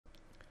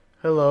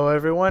Hello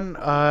everyone,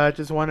 I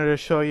just wanted to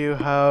show you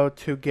how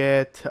to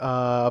get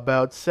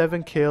about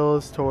 7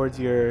 kills towards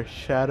your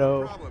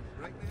shadow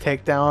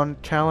takedown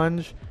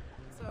challenge.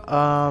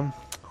 Um,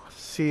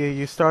 See,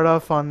 you start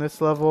off on this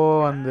level,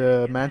 on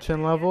the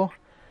mansion level,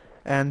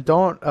 and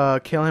don't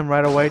kill him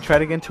right away. Try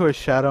to get into his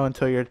shadow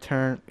until your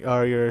turn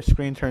or your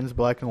screen turns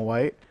black and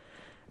white.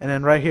 And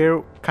then right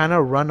here, kind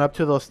of run up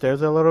to those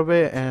stairs a little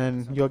bit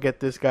and you'll get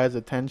this guy's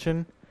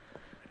attention.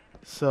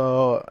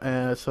 So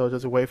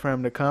just wait for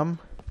him to come.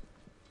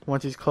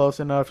 Once he's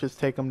close enough, just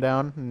take him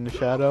down in the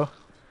shadow.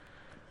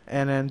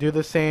 And then do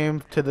the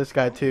same to this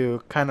guy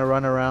too. Kind of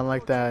run around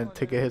like that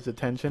to get his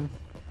attention.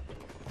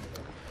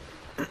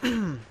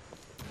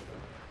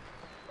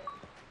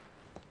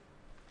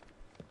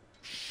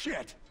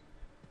 Shit!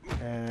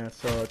 And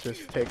so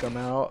just take him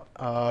out.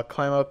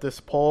 Climb up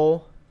this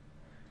pole.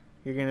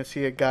 You're going to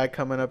see a guy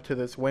coming up to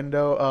this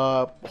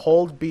window.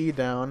 Hold B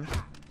down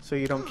so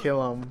you don't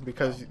kill him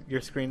because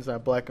your screen's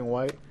not black and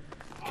white.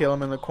 Kill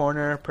him in the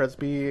corner. Press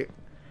B.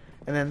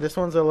 And then this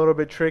one's a little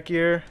bit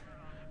trickier.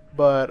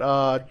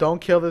 But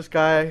don't kill this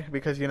guy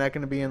because you're not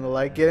going to be in the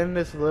light. Get in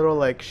this little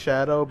like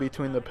shadow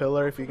between the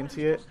pillar if you can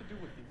see it.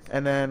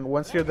 And then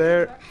once you're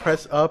there,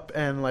 press up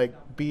and like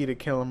B to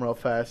kill him real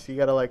fast. You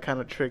got to like kind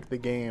of trick the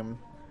game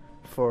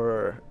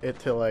for it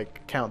to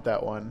like count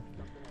that one.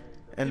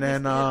 And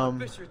then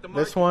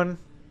this one,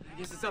 I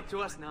guess it's up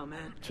to us now,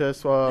 man.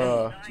 just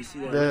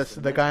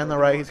the guy on the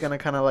Hey, right, he's going to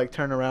kind of like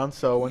turn around.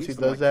 So once he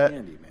does that,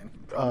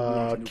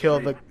 kill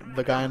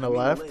the guy on the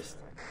left,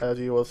 as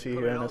you will see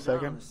here in a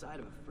second.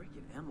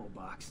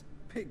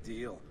 Big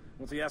deal.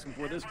 What's he asking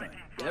for this time?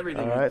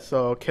 Everything. Alright,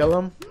 so kill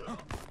him,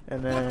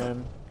 and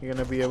then you're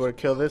going to be able to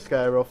kill this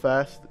guy real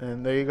fast.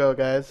 And there you go,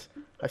 guys.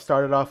 I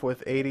started off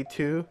with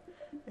 82,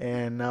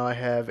 and now I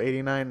have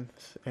 89,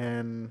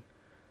 and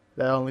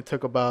that only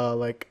took about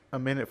like a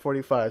minute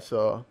 45,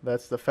 so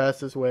that's the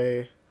fastest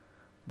way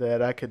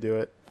that I could do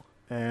it.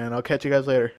 And I'll catch you guys later.